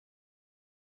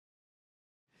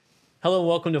Hello,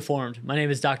 welcome to Formed. My name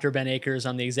is Dr. Ben Akers.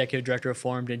 I'm the Executive Director of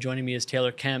Formed, and joining me is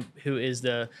Taylor Kemp, who is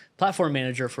the Platform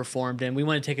Manager for Formed. And we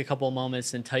want to take a couple of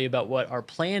moments and tell you about what our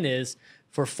plan is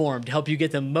for Formed to help you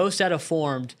get the most out of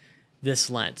Formed this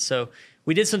Lent. So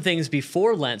we did some things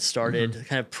before Lent started,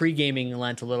 kind of pre-gaming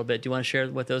Lent a little bit. Do you want to share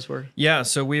what those were? Yeah,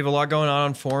 so we have a lot going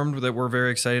on Formed that we're very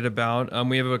excited about.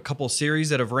 We have a couple series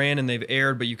that have ran and they've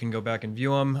aired, but you can go back and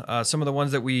view them. Some of the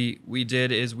ones that we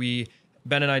did is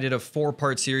Ben and I did a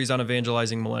 4-part series on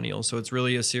evangelizing millennials. So it's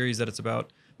really a series that it's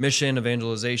about mission,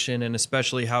 evangelization, and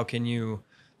especially how can you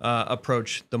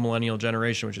approach the millennial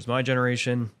generation, which is my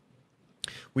generation.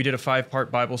 We did a 5-part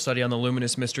Bible study on the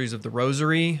luminous mysteries of the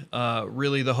Rosary.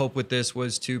 Really, the hope with this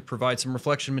was to provide some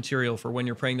reflection material for when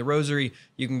you're praying the Rosary,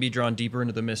 you can be drawn deeper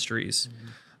into the mysteries.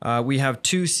 We have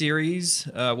 2 series,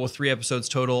 3 episodes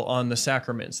total on the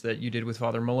sacraments that you did with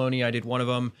Father Moloney. I did one of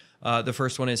them. The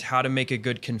first one is how to make a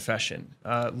good confession.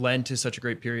 Lent is such a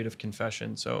great period of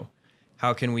confession. So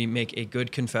how can we make a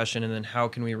good confession, and then how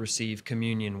can we receive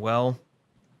communion well?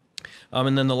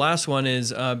 And then the last one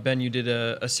is, Ben, you did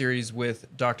a series with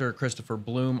Dr. Christopher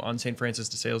Bloom on St. Francis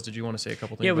de Sales. Did you want to say a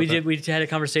couple things about that? We had a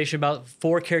conversation about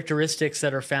 4 characteristics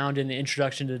that are found in the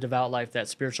Introduction to Devout Life, that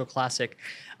spiritual classic,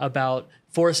 about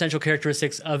 4 essential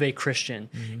characteristics of a Christian.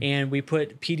 And we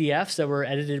put PDFs that were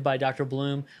edited by Dr.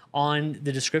 Bloom on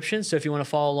the description. So if you want to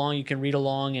follow along, you can read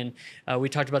along. And we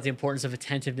talked about the importance of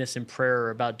attentiveness in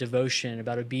prayer, about devotion,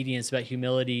 about obedience, about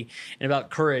humility, and about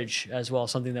courage as well,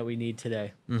 something that we need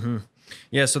today.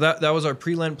 Yeah, so that was our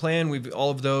pre-Lent plan.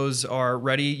 All of those are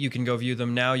ready. You can go view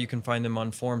them now. You can find them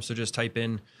on Form. So just type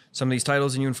in some of these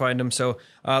titles and you can find them. So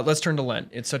let's turn to Lent.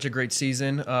 It's such a great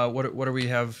season. What do we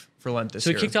have for Lent this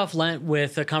year? So we kicked off Lent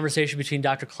with a conversation between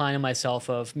Dr. Klein and myself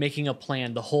of making a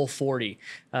plan, the Whole 40,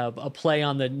 a play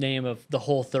on the name of the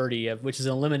Whole 30, which is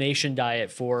an elimination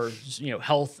diet for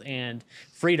health and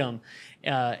freedom.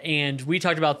 And we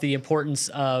talked about the importance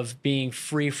of being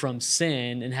free from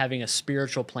sin and having a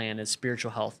spiritual plan and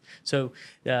spiritual health. So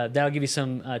that'll give you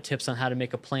some tips on how to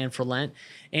make a plan for Lent.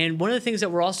 And one of the things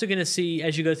that we're also going to see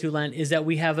as you go through Lent is that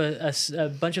we have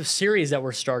a bunch of series that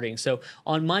we're starting. So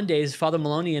on Mondays, Father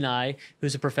Moloney and I,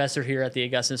 who's a professor here at the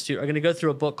Augustine Institute, are going to go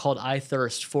through a book called I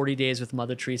Thirst, 40 Days with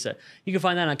Mother Teresa. You can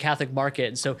find that on Catholic Market.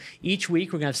 And so each week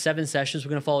we're going to have 7 sessions. We're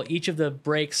going to follow each of the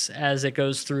breaks as it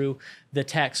goes through the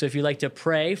text. So if you'd like to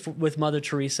pray with Mother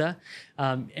Teresa,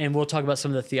 and we'll talk about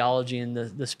some of the theology and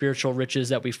the spiritual riches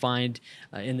that we find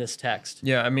in this text.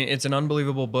 Yeah, I mean, it's an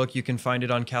unbelievable book. You can find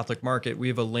it on Catholic Market. We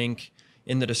have a link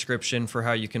in the description for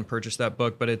how you can purchase that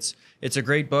book, but it's a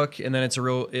great book, and then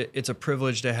it's a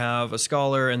privilege to have a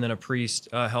scholar and then a priest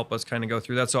help us kind of go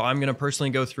through that. So I'm going to personally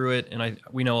go through it, and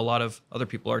we know a lot of other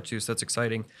people are too, so that's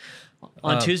exciting.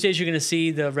 On Tuesdays, you're going to see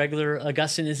the regular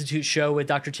Augustine Institute show with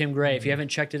Dr. Tim Gray. If you haven't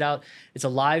checked it out, it's a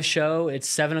live show. It's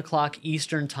 7 o'clock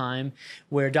Eastern time,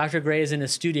 where Dr. Gray is in a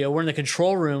studio. We're in the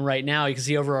control room right now. You can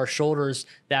see over our shoulders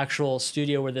the actual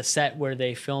studio where the set where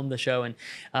they filmed the show. And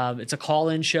it's a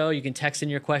call-in show. You can text in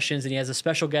your questions, and he has a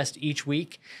special guest each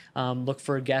week. Look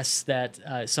for guests that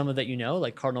some of that you know,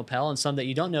 like Cardinal Pell, and some that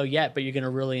you don't know yet, but you're going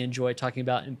to really enjoy talking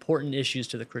about important issues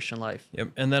to the Christian life.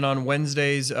 Yep. And then on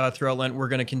Wednesdays throughout Lent, we're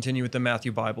going to continue with the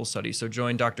Matthew Bible study. So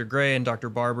join Dr. Gray and Dr.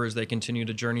 Barber as they continue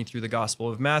to journey through the Gospel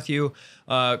of Matthew.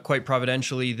 Quite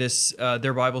providentially,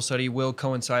 their Bible study will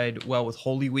coincide well with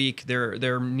Holy Week.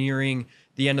 They're nearing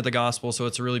the end of the Gospel, so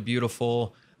it's a really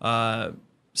beautiful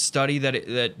study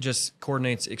that just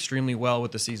coordinates extremely well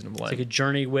with the season of Lent. It's like a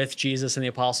journey with Jesus and the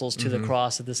apostles to the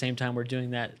cross at the same time we're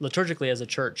doing that liturgically as a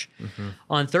church.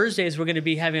 On Thursdays, we're going to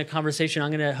be having a conversation.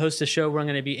 I'm going to host a show where I'm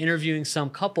going to be interviewing some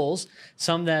couples,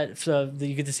 some that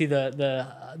you get to see the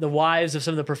wives of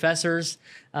some of the professors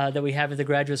that we have at the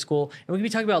graduate school. And we're going to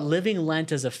be talking about living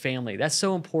Lent as a family. That's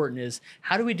so important, is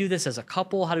how do we do this as a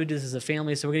couple? How do we do this as a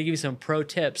family? So we're going to give you some pro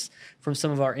tips from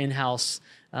some of our in-house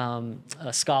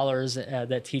scholars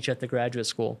that teach at the graduate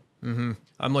school. I'm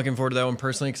looking forward to that one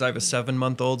personally because I have a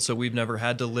 7-month-old, so we've never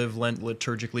had to live Lent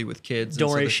liturgically with kids. Don't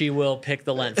worry, she will pick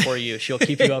the Lent for you. She'll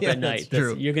keep you up at night.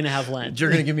 You're going to have Lent. You're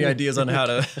going to give me ideas on how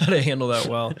to handle that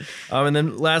well. And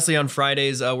then lastly, on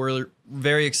Fridays, we're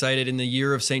very excited in the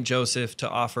year of St. Joseph to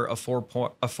offer a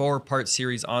 4-part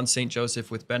series on St.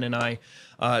 Joseph with Ben and I,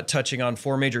 touching on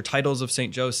 4 major titles of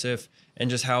St. Joseph and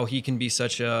just how he can be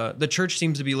the church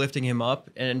seems to be lifting him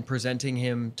up and presenting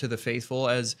him to the faithful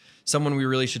as someone we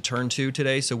really should turn to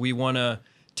today. So we want to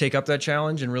take up that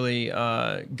challenge and really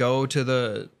go to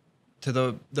the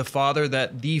Father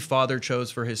that the Father chose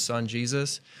for his Son,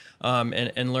 Jesus,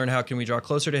 and learn how can we draw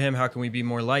closer to him, how can we be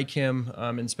more like him,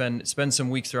 and spend some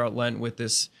weeks throughout Lent with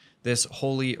this this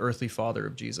holy earthly father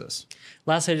of Jesus.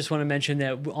 Lastly, I just want to mention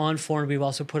that on Formed, we've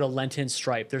also put a Lenten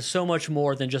stripe. There's so much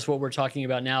more than just what we're talking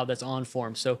about now that's on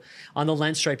Formed. So on the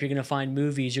Lent stripe, you're going to find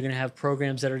movies. You're going to have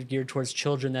programs that are geared towards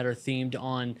children that are themed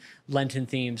on Lenten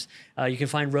themes. You can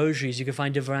find rosaries. You can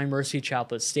find Divine Mercy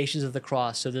chaplets, Stations of the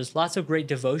Cross. So there's lots of great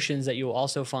devotions that you'll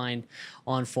also find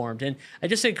on Formed. And I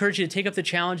just encourage you to take up the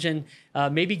challenge and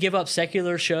maybe give up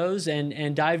secular shows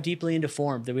and dive deeply into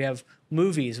Formed. That we have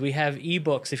movies, we have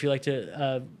ebooks if you like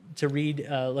to read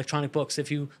electronic books. If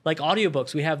you like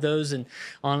audiobooks, we have those and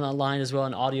online as well,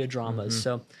 and audio dramas.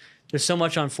 So there's so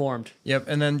much on Formed. Yep.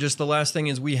 And then just the last thing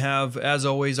is we have, as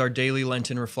always, our daily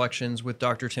Lenten reflections with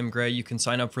Dr. Tim Gray. You can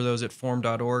sign up for those at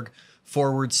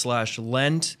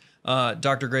formed.org/Lent.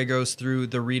 Dr. Gray goes through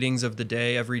the readings of the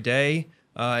day every day.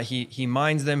 He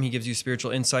minds them. He gives you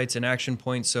spiritual insights and action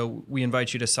points. So we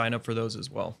invite you to sign up for those as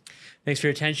well. Thanks for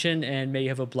your attention, and may you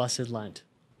have a blessed Lent.